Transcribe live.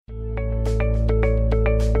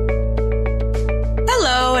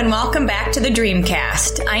and welcome back to the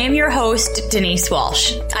Dreamcast. I am your host, Denise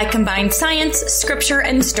Walsh. I combine science, scripture,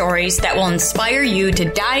 and stories that will inspire you to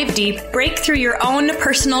dive deep, break through your own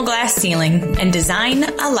personal glass ceiling, and design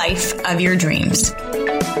a life of your dreams.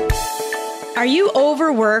 Are you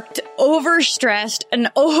overworked, overstressed,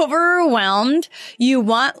 and overwhelmed? You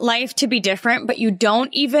want life to be different, but you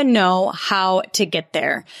don't even know how to get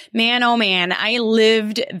there. Man, oh man, I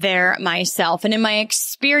lived there myself. And in my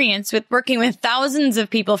experience with working with thousands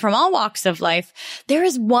of people from all walks of life, there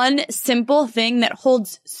is one simple thing that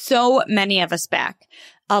holds so many of us back: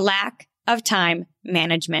 a lack of time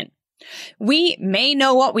management. We may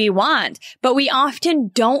know what we want, but we often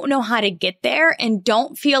don't know how to get there and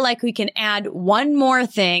don't feel like we can add one more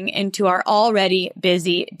thing into our already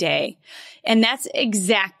busy day. And that's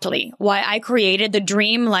exactly why I created the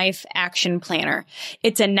Dream Life Action Planner.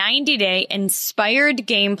 It's a 90-day inspired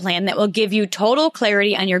game plan that will give you total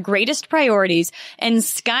clarity on your greatest priorities and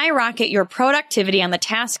skyrocket your productivity on the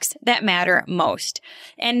tasks that matter most.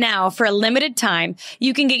 And now, for a limited time,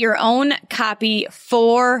 you can get your own copy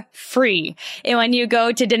for free. And when you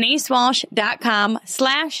go to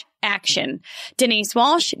denisewalsh.com/action. Denise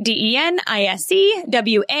Walsh,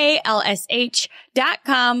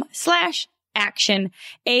 Denisewalsh.com/action, ACTION.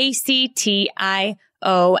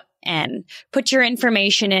 Put your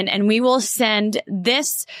information in and we will send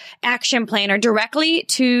this action planner directly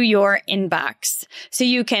to your inbox so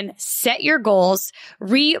you can set your goals,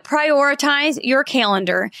 reprioritize your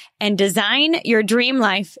calendar, and design your dream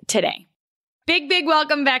life today. Big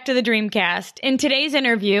welcome back to the Dreamcast. In today's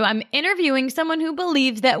interview, I'm interviewing someone who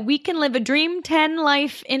believes that we can live a Dream 10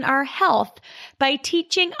 life in our health by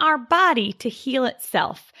teaching our body to heal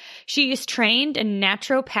itself. She is trained in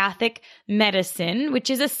naturopathic medicine, which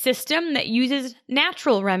is a system that uses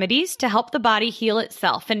natural remedies to help the body heal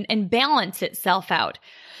itself and balance itself out.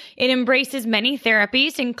 It embraces many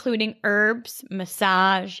therapies, including herbs,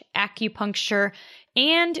 massage, acupuncture,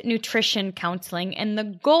 and nutrition counseling. And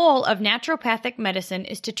the goal of naturopathic medicine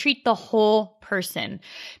is to treat the whole person,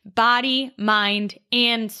 body, mind,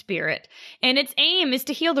 and spirit. And its aim is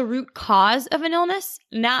to heal the root cause of an illness,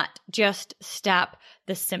 not just stop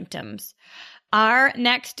the symptoms. Our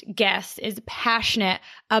next guest is passionate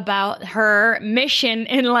about her mission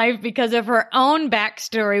in life because of her own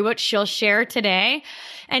backstory, which she'll share today.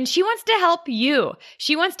 And she wants to help you.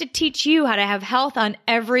 She wants to teach you how to have health on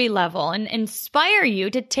every level and inspire you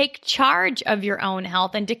to take charge of your own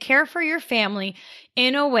health and to care for your family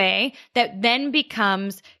in a way that then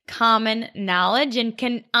becomes common knowledge and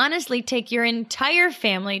can honestly take your entire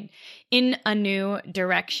family in a new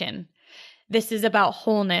direction. This is about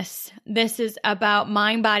wholeness. This is about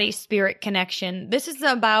mind, body, spirit connection. This is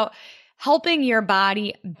about helping your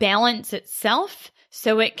body balance itself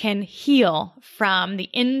so it can heal from the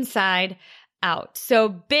inside out. So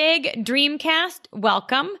big Dreamcast,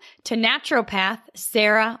 welcome to naturopath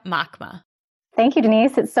Sarah Machma. Thank you,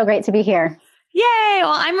 Denise. It's so great to be here. Yay!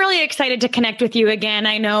 Well, I'm really excited to connect with you again.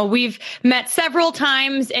 I know we've met several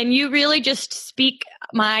times and you really just speak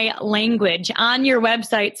my language. On your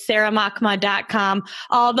website, sarahmachma.com.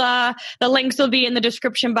 All the links will be in the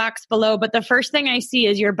description box below. But the first thing I see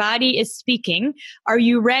is your body is speaking. Are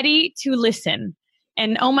you ready to listen?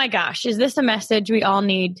 And oh my gosh, is this a message we all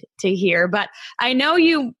need to hear? But I know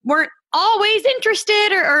you weren't always interested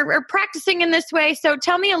or practicing in this way. So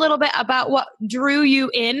tell me a little bit about what drew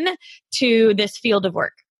you in to this field of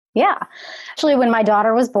work. Yeah. Actually, when my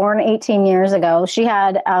daughter was born 18 years ago, she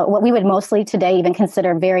had what we would mostly today even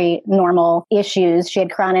consider very normal issues. She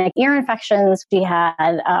had chronic ear infections. She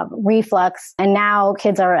had reflux. And now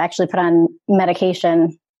kids are actually put on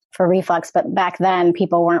medication for reflux. But back then,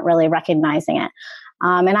 people weren't really recognizing it.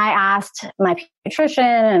 And I asked my pediatrician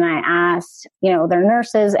and I asked, their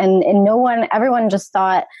nurses and everyone just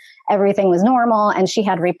thought everything was normal. And she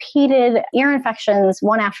had repeated ear infections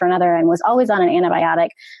one after another and was always on an antibiotic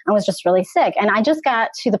and was just really sick. And I just got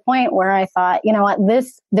to the point where I thought, you know what,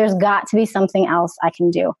 there's got to be something else I can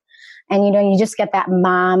do. And, you just get that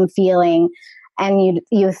mom feeling and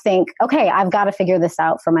you think, okay, I've got to figure this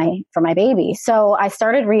out for my baby. So I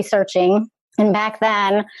started researching, and back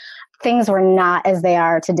then, things were not as they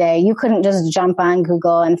are today. You couldn't just jump on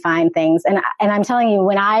Google and find things. And I'm telling you,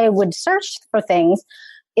 when I would search for things,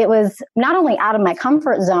 it was not only out of my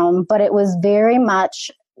comfort zone, but it was very much,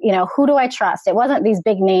 who do I trust? It wasn't these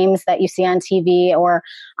big names that you see on TV or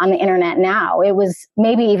on the internet now. It was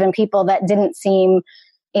maybe even people that didn't seem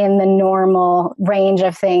in the normal range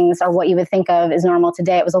of things or what you would think of as normal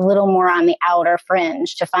today. It was a little more on the outer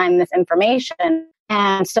fringe to find this information.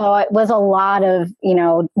 And so it was a lot of,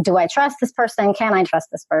 do I trust this person? Can I trust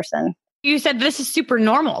this person? You said this is super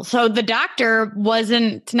normal. So the doctor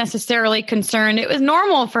wasn't necessarily concerned. It was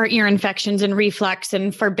normal for ear infections and reflux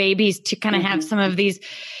and for babies to kind of have some of these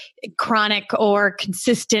chronic or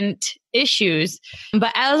consistent issues.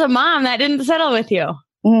 But as a mom, that didn't settle with you.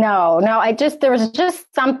 No, there was just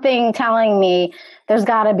something telling me there's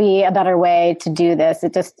got to be a better way to do this.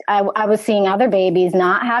 I was seeing other babies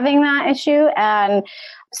not having that issue. And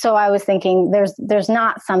so I was thinking there's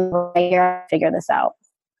not some way here to figure this out.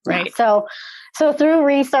 Right. So through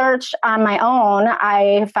research on my own,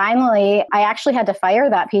 I actually had to fire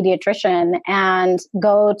that pediatrician and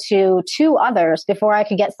go to 2 others before I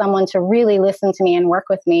could get someone to really listen to me and work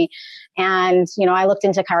with me. And, I looked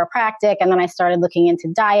into chiropractic, and then I started looking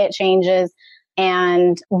into diet changes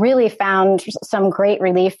and really found some great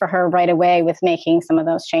relief for her right away with making some of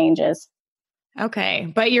those changes.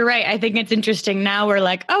 Okay. But you're right. I think it's interesting. Now we're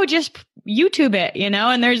like, oh, just YouTube it,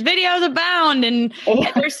 and there's videos abound and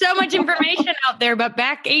there's so much information out there. But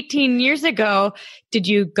back 18 years ago, did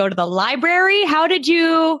you go to the library? How did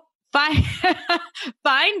you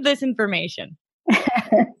find this information?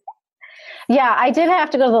 Yeah, I did have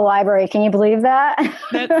to go to the library. Can you believe that?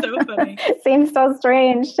 That's so funny. Seems so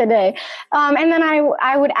strange today. And then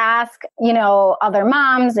I would ask, other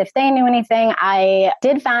moms if they knew anything. I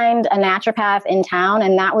did find a naturopath in town,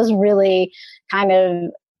 and that was really kind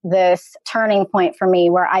of this turning point for me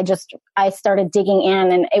where I started digging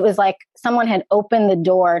in, and it was like someone had opened the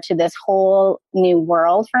door to this whole new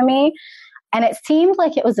world for me. And it seemed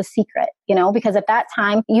like it was a secret, because at that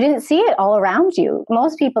time you didn't see it all around you.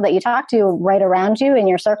 Most people that you talk to right around you in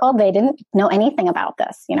your circle, they didn't know anything about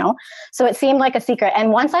this, So it seemed like a secret.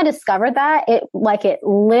 And once I discovered that, it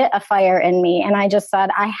lit a fire in me. And I just said,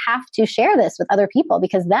 I have to share this with other people,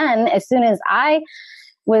 because then as soon as I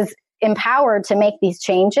was empowered to make these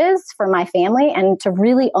changes for my family and to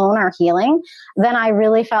really own our healing, then I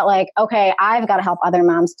really felt like, okay, I've got to help other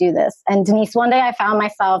moms do this. And Denise, one day I found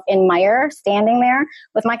myself in Meijer, standing there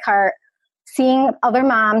with my cart, seeing other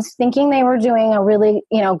moms thinking they were doing a really,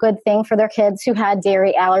 good thing for their kids who had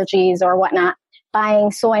dairy allergies or whatnot, buying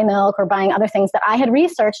soy milk or buying other things that I had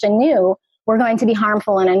researched and knew were going to be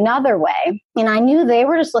harmful in another way. And I knew they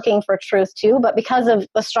were just looking for truth too, but because of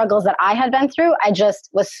the struggles that I had been through, I just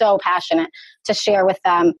was so passionate to share with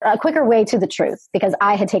them a quicker way to the truth, because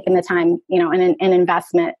I had taken the time, an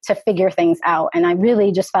investment to figure things out. And I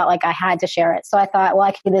really just felt like I had to share it. So I thought, well,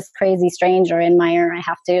 I could be this crazy stranger in Meijer. I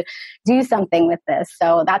have to do something with this.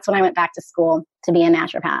 So that's when I went back to school to be a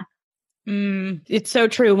naturopath. It's so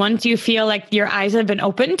true. Once you feel like your eyes have been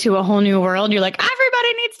opened to a whole new world, you're like,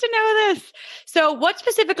 everybody needs to know this. So what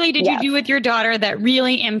specifically did you do with your daughter that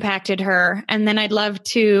really impacted her? And then I'd love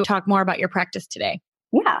to talk more about your practice today.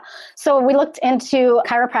 Yeah. So we looked into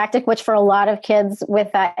chiropractic, which for a lot of kids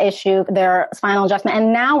with that issue, their spinal adjustment.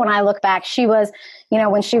 And now when I look back, she was,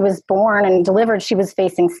 when she was born and delivered, she was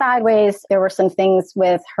facing sideways. There were some things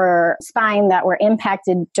with her spine that were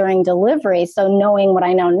impacted during delivery. So knowing what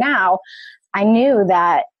I know now, I knew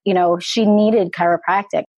that, she needed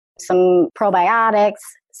chiropractic, some probiotics,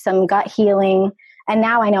 some gut healing. And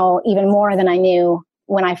now I know even more than I knew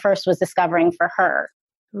when I first was discovering for her.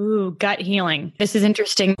 Ooh, gut healing. This is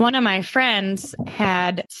interesting. One of my friends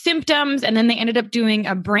had symptoms and then they ended up doing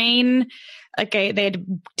a brain, they'd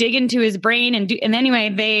dig into his brain and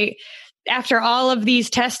anyway, after all of these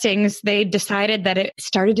testings, they decided that it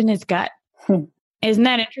started in his gut. Isn't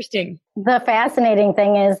that interesting? The fascinating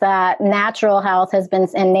thing is that natural health has been,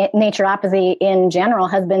 and naturopathy in general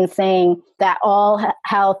has been saying that all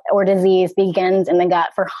health or disease begins in the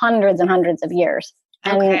gut for hundreds and hundreds of years.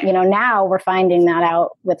 And, now we're finding that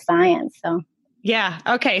out with science. So, yeah.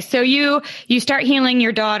 Okay. So you start healing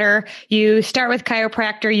your daughter, you start with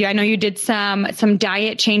chiropractor. I know you did some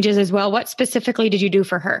diet changes as well. What specifically did you do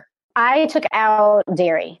for her? I took out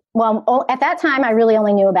dairy. Well, at that time, I really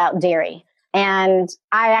only knew about dairy. And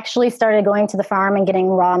I actually started going to the farm and getting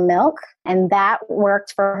raw milk. And that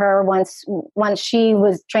worked for her once she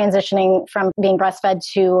was transitioning from being breastfed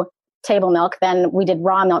to table milk. Then we did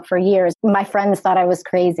raw milk for years. My friends thought I was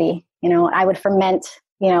crazy. I would ferment,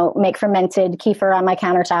 make fermented kefir on my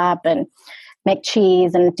countertop and make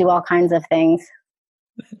cheese and do all kinds of things.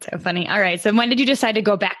 That's so funny. All right. So when did you decide to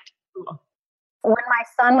go back to school? When my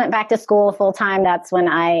son went back to school full time, that's when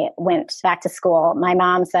I went back to school. My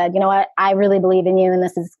mom said, you know what, I really believe in you and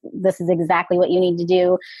this is exactly what you need to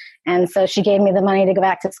do. And so she gave me the money to go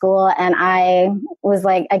back to school. And I was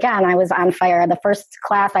like, again, I was on fire. The first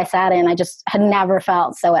class I sat in, I just had never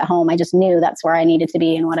felt so at home. I just knew that's where I needed to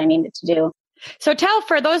be and what I needed to do. So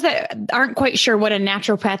for those that aren't quite sure what a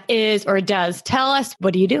naturopath is or does, tell us,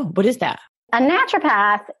 what do you do? What is that? A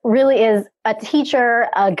naturopath really is a teacher,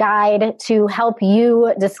 a guide to help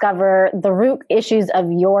you discover the root issues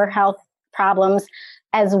of your health problems,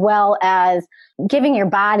 as well as giving your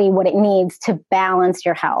body what it needs to balance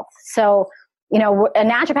your health. So, a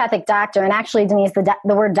naturopathic doctor, and actually, Denise, the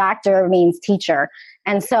word doctor means teacher.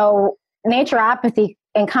 And so naturopathy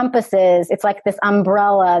it's like this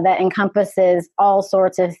umbrella that encompasses all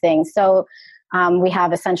sorts of things. So we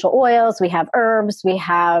have essential oils, we have herbs, we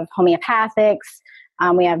have homeopathics,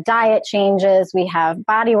 we have diet changes, we have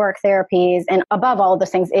bodywork therapies, and above all of those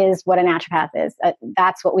things is what a naturopath is.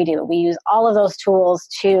 That's what we do. We use all of those tools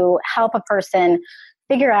to help a person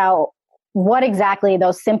figure out what exactly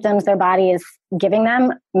those symptoms their body is giving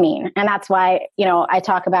them mean. And that's why, I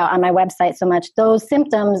talk about on my website so much, those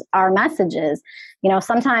symptoms are messages.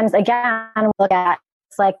 Sometimes, again, look at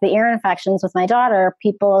it's like the ear infections with my daughter.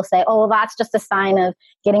 People will say, oh, well, that's just a sign of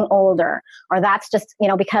getting older, or that's just,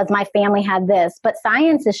 because my family had this. But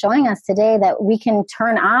science is showing us today that we can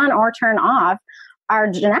turn on or turn off our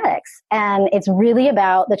genetics. And it's really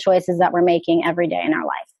about the choices that we're making every day in our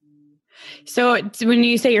life. So when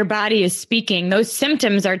you say your body is speaking, those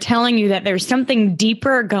symptoms are telling you that there's something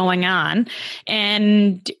deeper going on,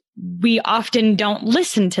 and we often don't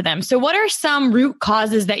listen to them. So what are some root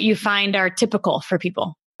causes that you find are typical for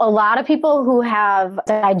people? A lot of people who have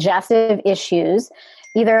digestive issues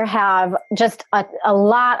either have just a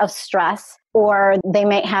lot of stress, or they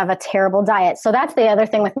may have a terrible diet. So that's the other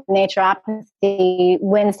thing with naturopathy.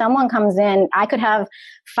 When someone comes in, I could have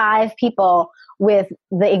 5 people with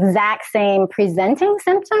the exact same presenting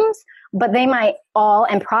symptoms, but they might all,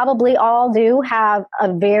 and probably all, do have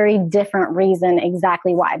a very different reason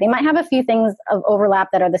exactly why. They might have a few things of overlap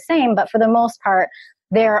that are the same, but for the most part,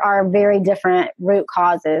 there are very different root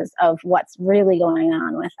causes of what's really going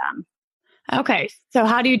on with them. Okay. So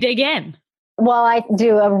how do you dig in? Well, I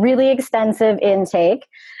do a really extensive intake,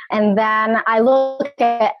 and then I look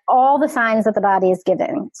at all the signs that the body is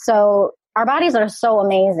giving. So our bodies are so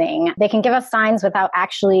amazing. They can give us signs without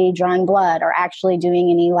actually drawing blood or actually doing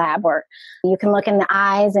any lab work. You can look in the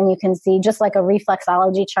eyes and you can see, just like a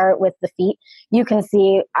reflexology chart with the feet, you can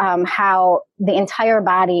see how the entire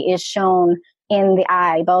body is shown in the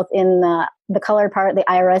eye, both in the colored part, the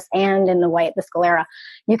iris, and in the white, the sclera.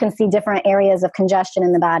 You can see different areas of congestion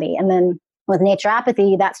in the body. And then with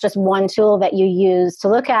naturopathy, that's just one tool that you use to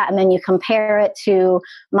look at, and then you compare it to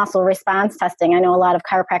muscle response testing. I know a lot of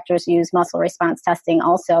chiropractors use muscle response testing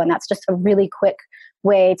also, and that's just a really quick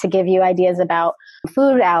way to give you ideas about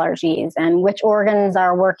food allergies and which organs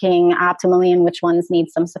are working optimally and which ones need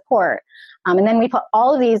some support. And then we put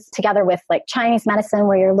all of these together with like Chinese medicine,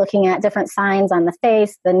 where you're looking at different signs on the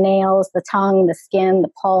face, the nails, the tongue, the skin, the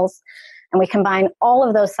pulse. And we combine all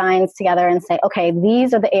of those signs together and say, okay,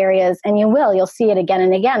 these are the areas, and you'll see it again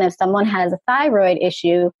and again. If someone has a thyroid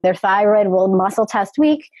issue, their thyroid will muscle test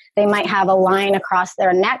weak. They might have a line across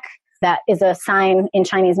their neck that is a sign in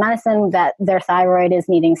Chinese medicine that their thyroid is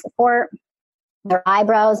needing support. Their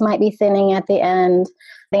eyebrows might be thinning at the end.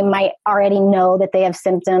 They might already know that they have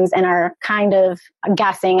symptoms and are kind of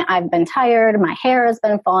guessing, I've been tired, my hair has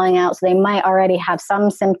been falling out. So they might already have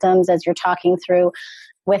some symptoms as you're talking through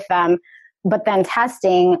with them. But then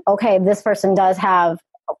testing, okay, this person does have,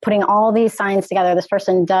 putting all these signs together, this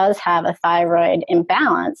person does have a thyroid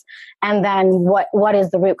imbalance. And then what is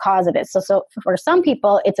the root cause of it? So for some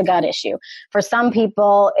people, it's a gut issue. For some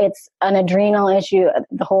people, it's an adrenal issue,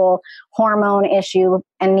 the whole hormone issue,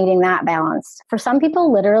 and needing that balanced. For some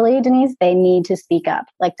people, literally, Denise, they need to speak up.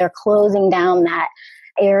 Like they're closing down that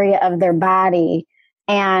area of their body.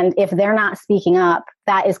 And if they're not speaking up,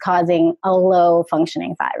 that is causing a low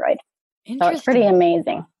functioning thyroid. So it's pretty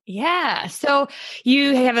amazing. Yeah. So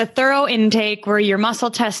you have a thorough intake where you're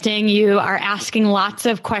muscle testing, you are asking lots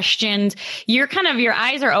of questions. Your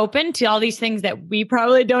eyes are open to all these things that we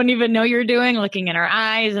probably don't even know you're doing, looking at our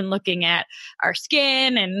eyes and looking at our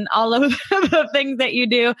skin and all of the things that you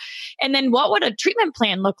do. And then what would a treatment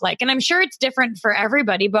plan look like? And I'm sure it's different for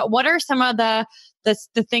everybody, but what are some of the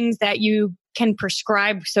things that you can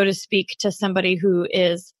prescribe, so to speak, to somebody who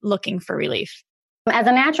is looking for relief? As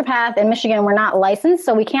a naturopath in Michigan, we're not licensed,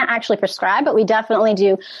 so we can't actually prescribe, but we definitely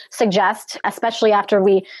do suggest, especially after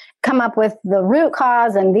we come up with the root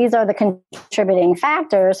cause and these are the contributing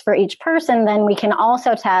factors for each person, then we can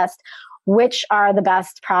also test which are the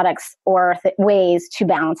best products or ways to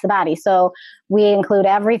balance the body. So we include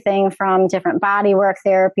everything from different bodywork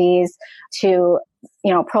therapies to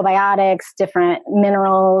probiotics, different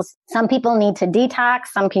minerals. Some people need to detox,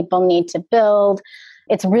 some people need to build.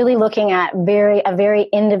 it's really looking at a very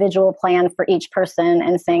individual plan for each person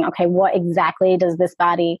and saying, okay, what exactly does this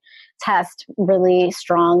body test really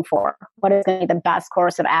strong for? What is going to be the best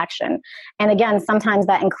course of action? And again, sometimes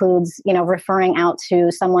that includes, referring out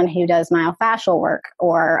to someone who does myofascial work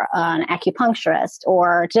or an acupuncturist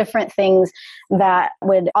or different things that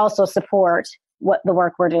would also support what the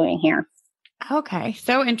work we're doing here. Okay.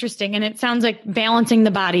 So interesting. And it sounds like balancing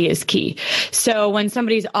the body is key. So when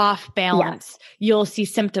somebody's off balance, you'll see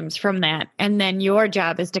symptoms from that. And then your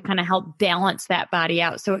job is to kind of help balance that body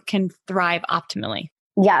out so it can thrive optimally.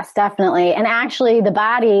 Yes, definitely. And actually the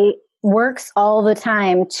body works all the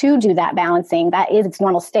time to do that balancing. That is its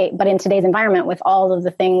normal state. But in today's environment, with all of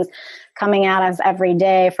the things coming at us every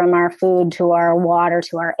day, from our food to our water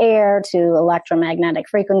to our air to electromagnetic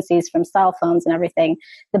frequencies from cell phones and everything,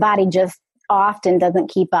 the body just often doesn't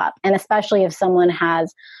keep up. And especially if someone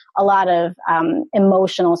has a lot of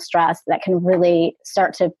emotional stress, that can really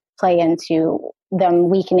start to play into them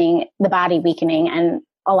weakening, the body weakening, and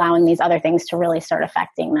allowing these other things to really start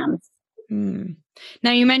affecting them.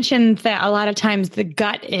 Now, you mentioned that a lot of times the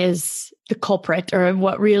gut is the culprit, or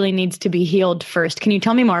what really needs to be healed first. Can you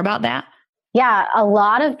tell me more about that? Yeah, a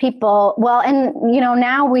lot of people,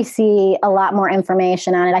 now we see a lot more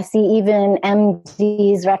information on it. I see even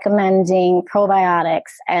MDs recommending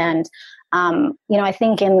probiotics. And, I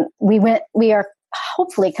think we are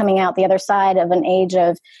hopefully coming out the other side of an age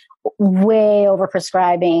of way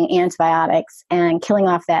overprescribing antibiotics and killing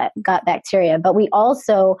off that gut bacteria. But we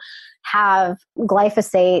also have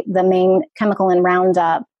glyphosate, the main chemical in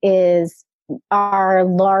Roundup, is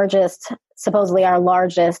supposedly our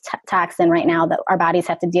largest toxin right now that our bodies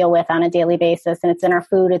have to deal with on a daily basis. And it's in our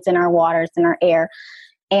food, it's in our water, it's in our air.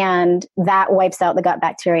 And that wipes out the gut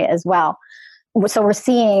bacteria as well. So we're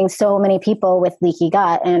seeing so many people with leaky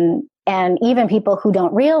gut, and even people who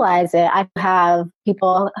don't realize it. I have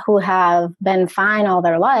people who have been fine all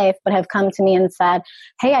their life, but have come to me and said,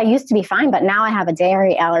 hey, I used to be fine, but now I have a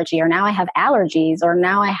dairy allergy, or now I have allergies, or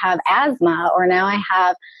now I have asthma, or now I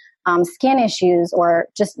have skin issues, or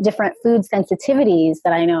just different food sensitivities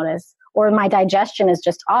that I notice, or my digestion is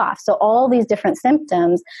just off. So all these different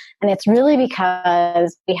symptoms, and it's really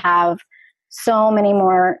because we have so many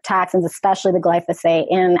more toxins, especially the glyphosate,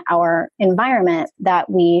 in our environment, that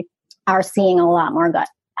we are seeing a lot more gut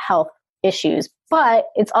health issues. But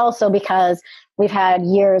it's also because we've had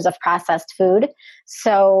years of processed food.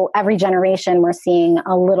 So every generation, we're seeing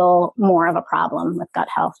a little more of a problem with gut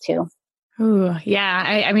health too. Ooh,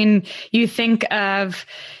 yeah. I mean, you think of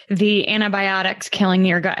the antibiotics killing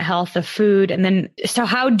your gut health, the food, and then, so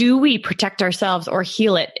how do we protect ourselves or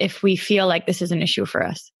heal it if we feel like this is an issue for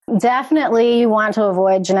us? Definitely, you want to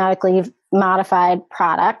avoid genetically modified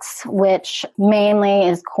products, which mainly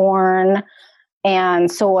is corn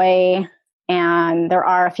and soy, and there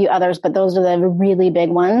are a few others, but those are the really big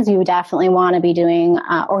ones. You definitely want to be doing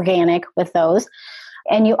organic with those.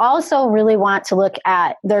 And you also really want to look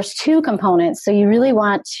at, there's two components. So you really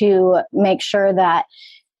want to make sure that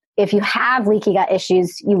if you have leaky gut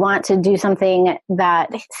issues, you want to do something that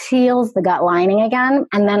seals the gut lining again,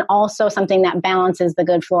 and then also something that balances the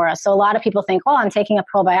good flora. So a lot of people think, oh, I'm taking a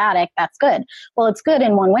probiotic, that's good. Well, it's good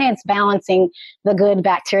in one way. It's balancing the good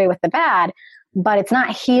bacteria with the bad, but it's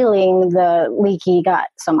not healing the leaky gut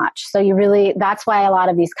so much. So that's why a lot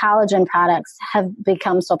of these collagen products have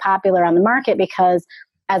become so popular on the market, because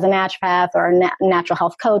as a naturopath or a natural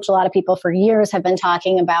health coach, a lot of people for years have been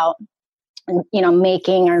talking about,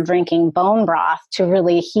 making or drinking bone broth to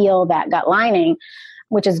really heal that gut lining,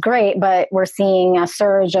 which is great. But we're seeing a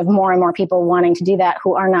surge of more and more people wanting to do that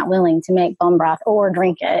who are not willing to make bone broth or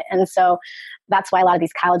drink it. And so that's why a lot of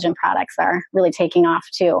these collagen products are really taking off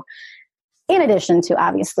too, in addition to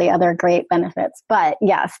obviously other great benefits. But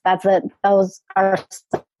yes, those are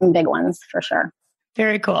some big ones for sure.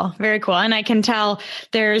 Very cool. Very cool. And I can tell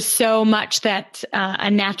there's so much that a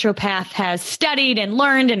naturopath has studied and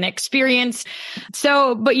learned and experienced.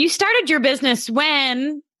 But you started your business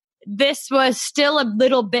when this was still a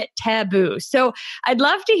little bit taboo. So I'd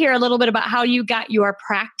love to hear a little bit about how you got your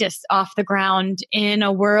practice off the ground in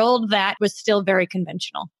a world that was still very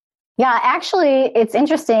conventional. Yeah, actually, it's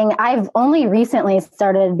interesting. I've only recently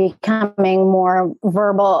started becoming more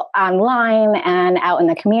verbal online and out in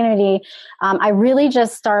the community. I really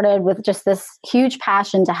just started with just this huge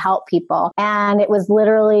passion to help people. And it was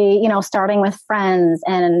literally, starting with friends.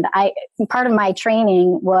 And part of my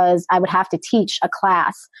training was I would have to teach a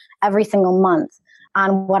class every single month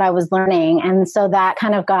on what I was learning. And so that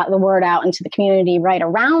kind of got the word out into the community right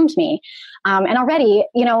around me. And already,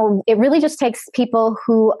 it really just takes people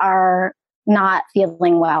who are not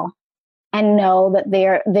feeling well. and know that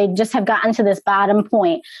they just have gotten to this bottom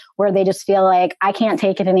point where they just feel like, I can't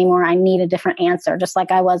take it anymore. I need a different answer, just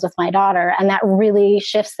like I was with my daughter. And that really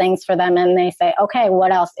shifts things for them. And they say, okay,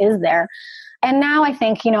 what else is there? And now I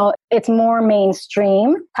think, it's more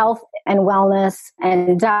mainstream. Health and wellness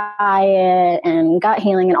and diet and gut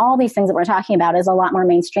healing and all these things that we're talking about is a lot more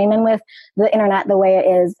mainstream. And with the internet the way it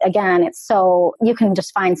is, again, it's so, you can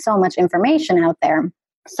just find so much information out there.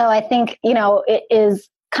 So I think, it is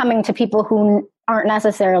coming to people who aren't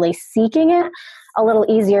necessarily seeking it a little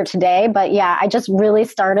easier today. But yeah, I just really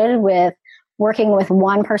started with working with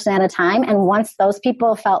one person at a time. And once those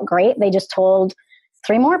people felt great, they just told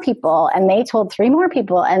 3 more people and they told 3 more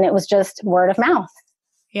people. And it was just word of mouth.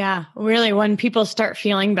 Yeah, really. When people start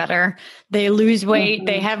feeling better, they lose weight,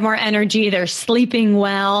 they have more energy, they're sleeping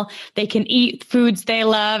well, they can eat foods they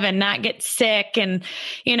love and not get sick. And,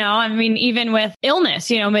 even with illness,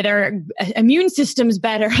 their immune system's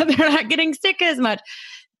better, they're not getting sick as much.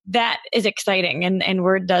 That is exciting. And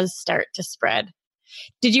word does start to spread.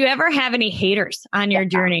 Did you ever have any haters on your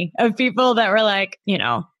journey of people that were like,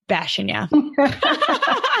 bashing you?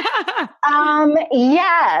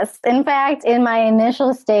 Yes. In fact, in my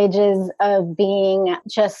initial stages of being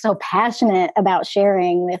just so passionate about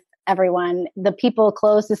sharing with everyone, the people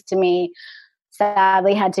closest to me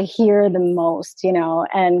sadly had to hear the most,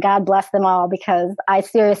 and God bless them all, because I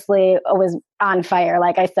seriously was on fire,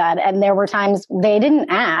 like I said. And there were times they didn't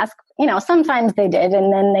ask, sometimes they did,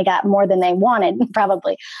 and then they got more than they wanted,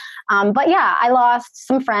 probably. But yeah, I lost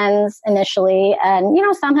some friends initially, and,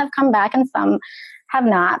 some have come back and some have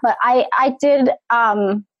not. But I did,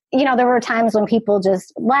 there were times when people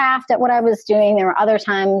just laughed at what I was doing. There were other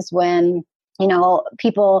times when,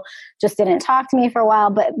 people just didn't talk to me for a while.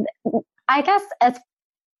 But I guess as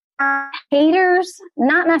haters,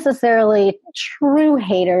 not necessarily true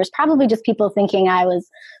haters, probably just people thinking I was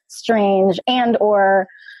strange and or,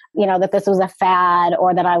 that this was a fad,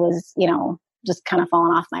 or that I was, just kind of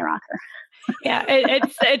falling off my rocker. Yeah,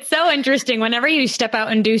 it's so interesting. Whenever you step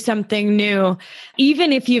out and do something new,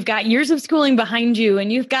 even if you've got years of schooling behind you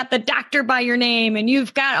and you've got the doctor by your name and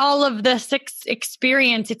you've got all of this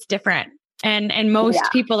experience, it's different. And most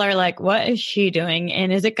people are like, what is she doing?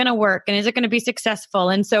 And is it going to work? And is it going to be successful?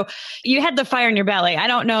 And so you had the fire in your belly. I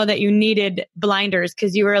don't know that you needed blinders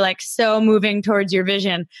because you were like so moving towards your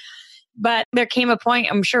vision. But there came a point,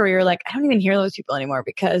 I'm sure, where you're like, I don't even hear those people anymore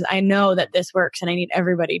because I know that this works and I need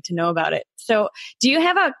everybody to know about it. So do you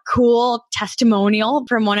have a cool testimonial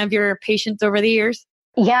from one of your patients over the years?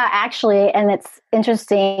 Yeah, actually. And it's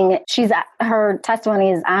interesting. Her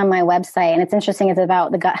testimony is on my website, and it's interesting. It's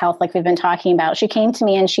about the gut health, like we've been talking about. She came to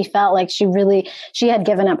me and she felt like she had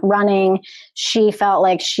given up running. She felt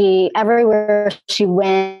like everywhere she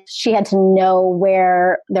went, she had to know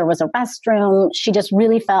where there was a restroom. She just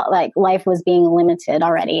really felt like life was being limited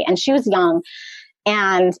already. And she was young.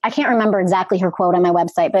 And I can't remember exactly her quote on my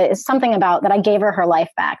website, but it's something about that I gave her life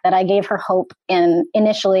back, that I gave her hope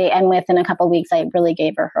initially. And within a couple of weeks, I really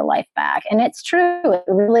gave her life back. And it's true. It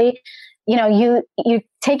really, you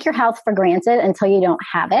take your health for granted until you don't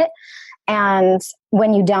have it. And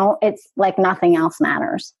when you don't, it's like nothing else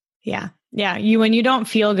matters. Yeah. Yeah. When you don't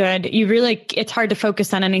feel good, it's hard to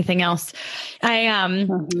focus on anything else. I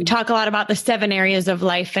talk a lot about the 7 areas of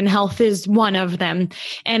life, and health is one of them.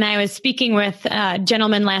 And I was speaking with a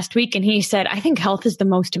gentleman last week, and he said, I think health is the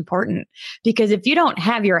most important, because if you don't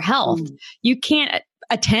have your health, you can't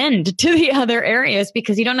attend to the other areas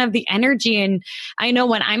because you don't have the energy. And I know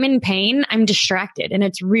when I'm in pain, I'm distracted, and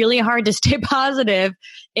it's really hard to stay positive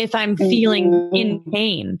if I'm feeling in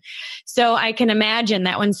pain. So I can imagine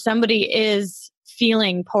that when somebody is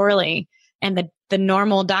feeling poorly and the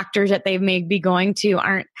normal doctors that they may be going to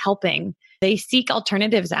aren't helping, they seek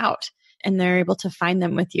alternatives out and they're able to find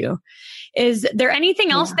them with you. Is there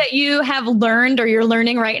anything else that you have learned or you're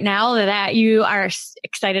learning right now that you are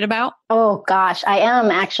excited about? Oh gosh, I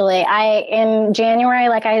am actually. In January,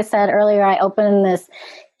 like I said earlier, I opened this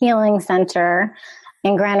healing center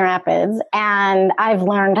in Grand Rapids, and I've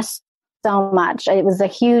learned so much. It was a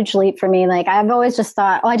huge leap for me. Like I've always just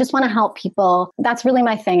thought, I just want to help people. That's really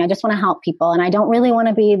my thing. I just want to help people. And I don't really want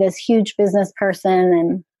to be this huge business person.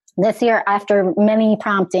 And this year, after many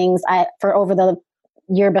promptings for over the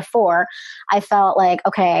year before, I felt like,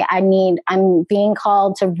 okay, I'm being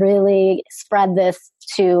called to really spread this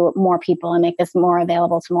to more people and make this more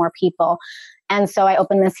available to more people. And so I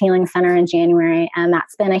opened this healing center in January, and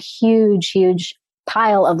that's been a huge, huge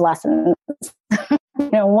pile of lessons,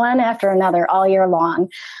 one after another all year long.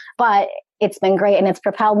 But it's been great, and it's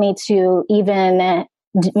propelled me to even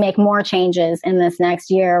make more changes in this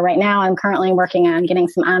next year. Right now, I'm currently working on getting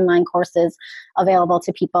some online courses available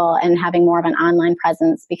to people and having more of an online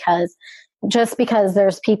presence, because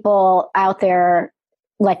there's people out there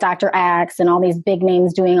like Dr. Axe and all these big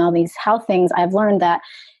names doing all these health things, I've learned that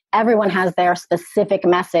everyone has their specific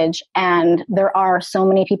message, and there are so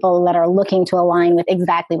many people that are looking to align with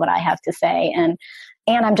exactly what I have to say. And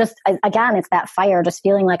I'm just, again, it's that fire, just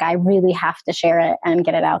feeling like I really have to share it and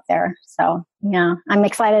get it out there. So yeah, I'm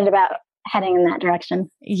excited about heading in that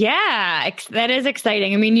direction. Yeah, that is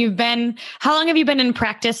exciting. I mean, how long have you been in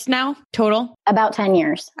practice now total? About 10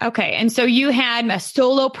 years. Okay. And so you had a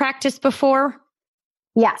solo practice before?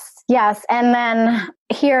 Yes. And then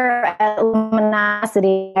here at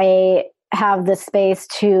Luminosity, I have the space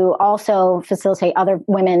to also facilitate other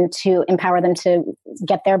women, to empower them to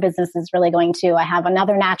get their businesses really going too. I have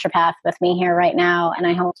another naturopath with me here right now, and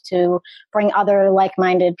I hope to bring other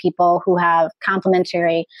like-minded people who have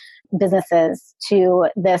complementary businesses to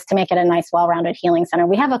this to make it a nice, well-rounded healing center.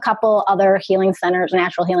 We have a couple other healing centers,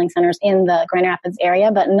 natural healing centers in the Grand Rapids area,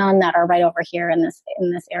 but none that are right over here in this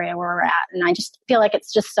area where we're at. And I just feel like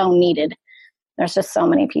it's just so needed. There's just so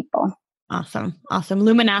many people. Awesome.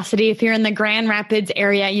 Luminosity. If you're in the Grand Rapids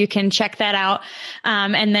area, you can check that out.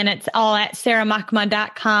 And then it's all at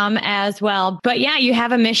sarahmachma.com as well. But yeah, you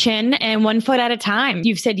have a mission, and one foot at a time.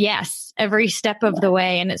 You've said yes every step of the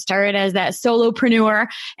way. And it started as that solopreneur.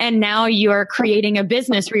 And now you're creating a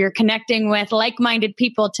business where you're connecting with like-minded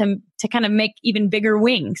people to kind of make even bigger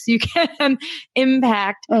wings. You can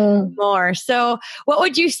impact more. So what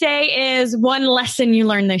would you say is one lesson you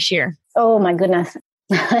learned this year? Oh my goodness.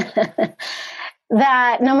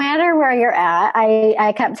 That no matter where you're at,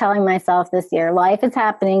 I kept telling myself this year, life is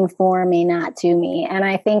happening for me, not to me. And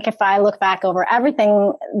I think if I look back over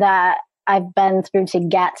everything that I've been through to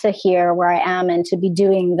get to here where I am and to be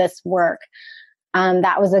doing this work,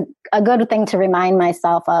 that was a good thing to remind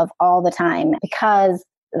myself of all the time, because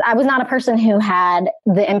I was not a person who had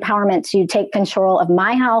the empowerment to take control of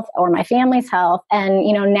my health or my family's health. And,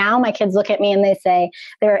 now my kids look at me and they say,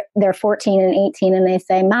 they're 14 and 18, and they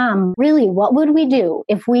say, Mom, really, what would we do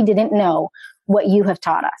if we didn't know what you have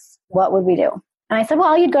taught us? What would we do? And I said,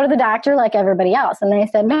 well, you'd go to the doctor like everybody else. And they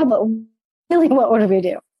said, no, but really, what would we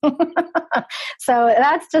do? So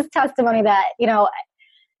that's just testimony that,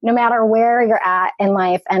 no matter where you're at in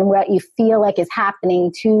life and what you feel like is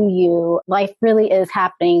happening to you, life really is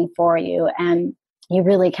happening for you. And you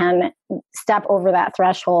really can step over that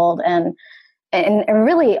threshold and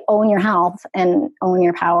really own your health and own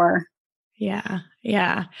your power.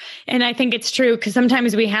 Yeah. And I think it's true, because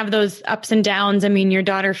sometimes we have those ups and downs. I mean, your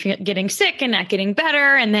daughter getting sick and not getting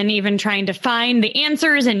better, and then even trying to find the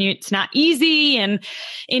answers, and it's not easy. And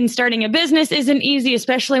in starting a business isn't easy,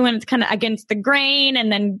 especially when it's kind of against the grain,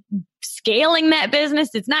 and then scaling that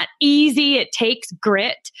business, it's not easy. It takes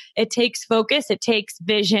grit. It takes focus. It takes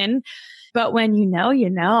vision. But when you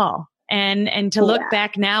know. And to look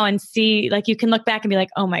back now and see, like, you can look back and be like,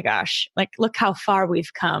 oh my gosh, like, look how far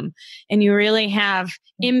we've come. And you really have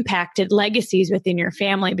impacted legacies within your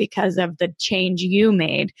family because of the change you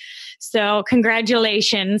made. So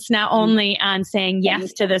congratulations, not only on saying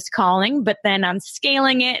yes to this calling, but then on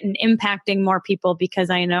scaling it and impacting more people, because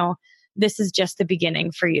I know this is just the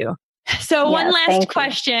beginning for you. So one last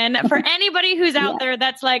question for anybody who's out there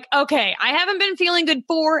that's like, okay, I haven't been feeling good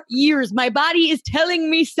for years. My body is telling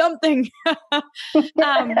me something.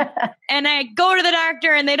 And I go to the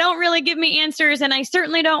doctor and they don't really give me answers. And I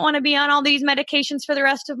certainly don't want to be on all these medications for the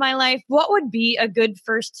rest of my life. What would be a good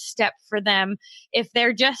first step for them if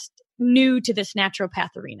they're just new to this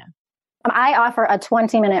naturopath arena? I offer a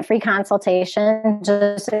 20-minute free consultation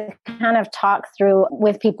just to kind of talk through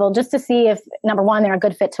with people, just to see if, number one, they're a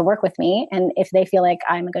good fit to work with me, and if they feel like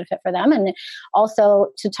I'm a good fit for them. And also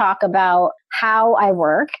to talk about how I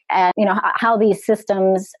work and, how these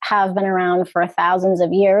systems have been around for thousands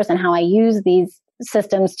of years, and how I use these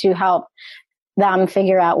systems to help them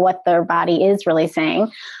figure out what their body is really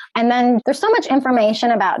saying. And then there's so much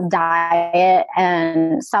information about diet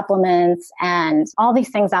and supplements and all these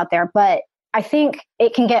things out there. But I think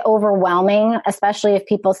it can get overwhelming, especially if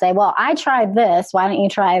people say, well, I tried this, why don't you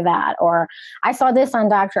try that? Or I saw this on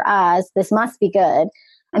Dr. Oz, this must be good.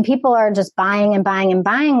 And people are just buying and buying and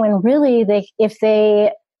buying, when really if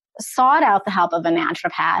they sought out the help of a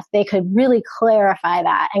naturopath, they could really clarify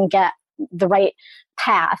that and get the right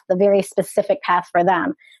path, the very specific path for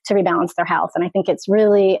them to rebalance their health. And I think it's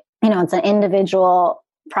really, it's an individual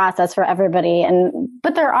process for everybody.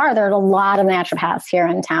 But there are a lot of naturopaths here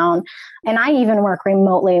in town. And I even work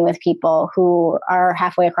remotely with people who are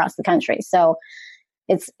halfway across the country. So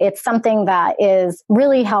It's something that is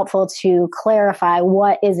really helpful to clarify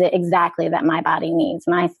what is it exactly that my body needs.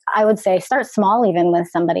 And I would say start small, even with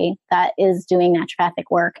somebody that is doing naturopathic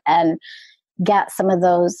work, and get some of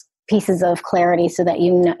those pieces of clarity so that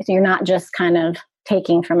you're not just kind of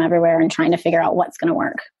taking from everywhere and trying to figure out what's going to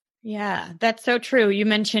work. Yeah, that's so true. You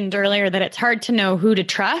mentioned earlier that it's hard to know who to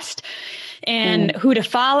trust and who to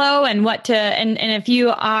follow and what to, and if you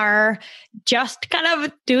are just kind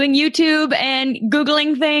of doing YouTube and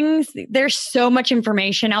Googling things, there's so much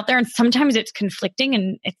information out there, and sometimes it's conflicting,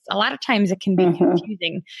 and a lot of times it can be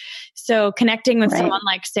confusing. So connecting with someone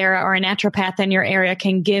like Sarah or a naturopath in your area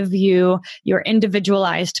can give you your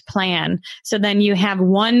individualized plan. So then you have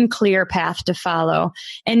one clear path to follow.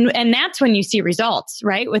 And that's when you see results,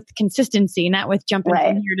 right? With consistency, not with jumping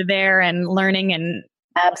from here to there and learning and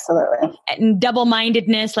absolutely. And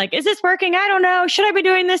double-mindedness, like, is this working? I don't know. Should I be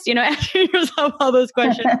doing this? Asking yourself all those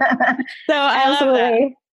questions. So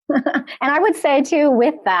absolutely. And I would say too,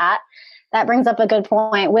 with that brings up a good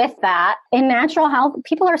point. With that, in natural health,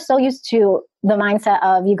 people are so used to the mindset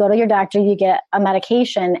of you go to your doctor, you get a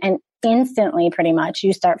medication, and instantly pretty much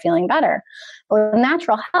you start feeling better. But with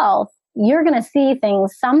natural health, you're going to see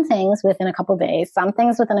some things within a couple of days, some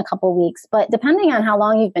things within a couple of weeks. But depending on how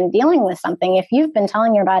long you've been dealing with something, if you've been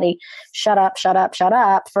telling your body, shut up, shut up, shut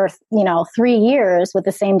up for, 3 years with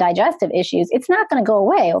the same digestive issues, it's not going to go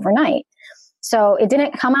away overnight. So it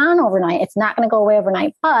didn't come on overnight. It's not going to go away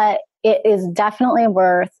overnight, but it is definitely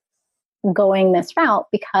worth going this route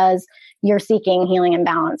because you're seeking healing and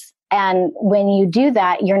balance. And when you do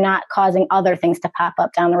that, you're not causing other things to pop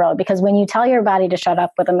up down the road. Because when you tell your body to shut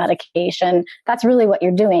up with a medication, that's really what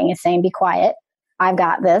you're doing, is saying, be quiet. I've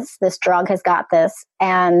got this. This drug has got this.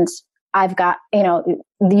 And I've got,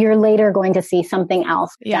 you're later going to see something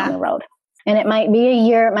else down the road. And it might be a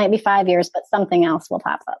year, it might be 5 years, but something else will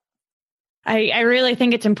pop up. I really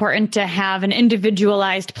think it's important to have an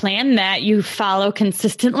individualized plan that you follow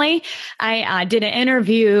consistently. I did an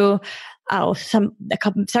interview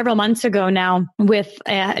several months ago now with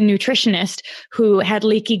a nutritionist who had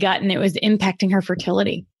leaky gut, and it was impacting her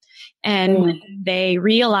fertility. And when they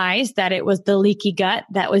realized that it was the leaky gut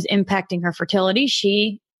that was impacting her fertility,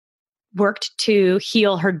 she worked to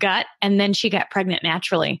heal her gut, and then she got pregnant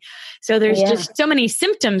naturally. So there's just so many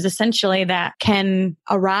symptoms essentially that can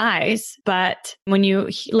arise. But when you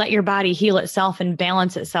let your body heal itself and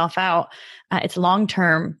balance itself out, it's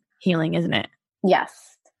long-term healing, isn't it?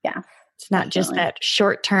 Yes. Yeah. It's not just that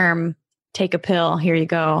short-term, take a pill, here you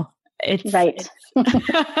go. It's right.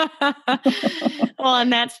 Well,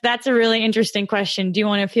 and that's a really interesting question. Do you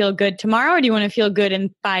want to feel good tomorrow, or do you want to feel good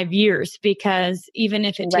in 5 years? Because even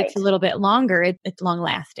if it takes a little bit longer, it's long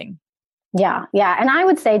lasting. Yeah. Yeah. And I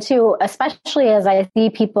would say too, especially as I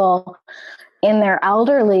see people in their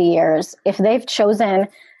elderly years, if they've chosen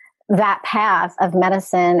that path of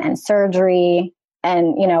medicine and surgery,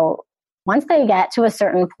 and, once they get to a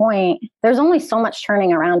certain point, there's only so much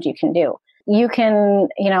turning around you can do. You can,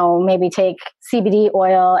 maybe take CBD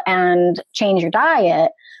oil and change your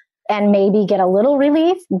diet and maybe get a little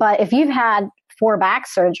relief. But if you've had 4 back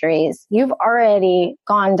surgeries, you've already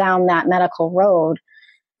gone down that medical road.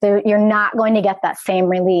 You're not going to get that same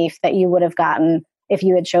relief that you would have gotten if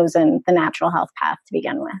you had chosen the natural health path to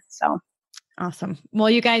begin with. So. Awesome. Well,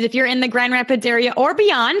 you guys, if you're in the Grand Rapids area or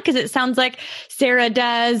beyond, because it sounds like Sarah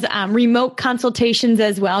does remote consultations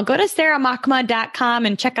as well, go to sarahmachma.com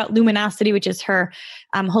and check out Luminosity, which is her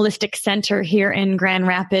holistic center here in Grand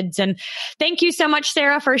Rapids. And thank you so much,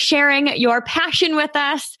 Sarah, for sharing your passion with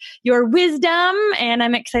us, your wisdom, and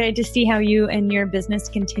I'm excited to see how you and your business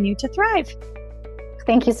continue to thrive.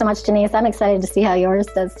 Thank you so much, Denise. I'm excited to see how yours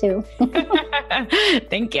does too.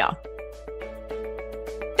 Thank you.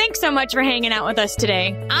 Thanks so much for hanging out with us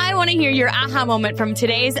today. I want to hear your aha moment from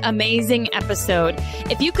today's amazing episode.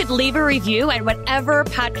 If you could leave a review at whatever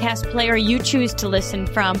podcast player you choose to listen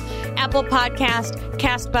from, Apple Podcast,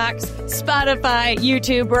 Castbox, Spotify,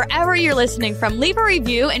 YouTube, wherever you're listening from, leave a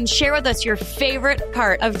review and share with us your favorite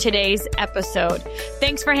part of today's episode.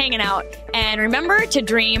 Thanks for hanging out, and remember to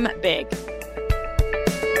dream big.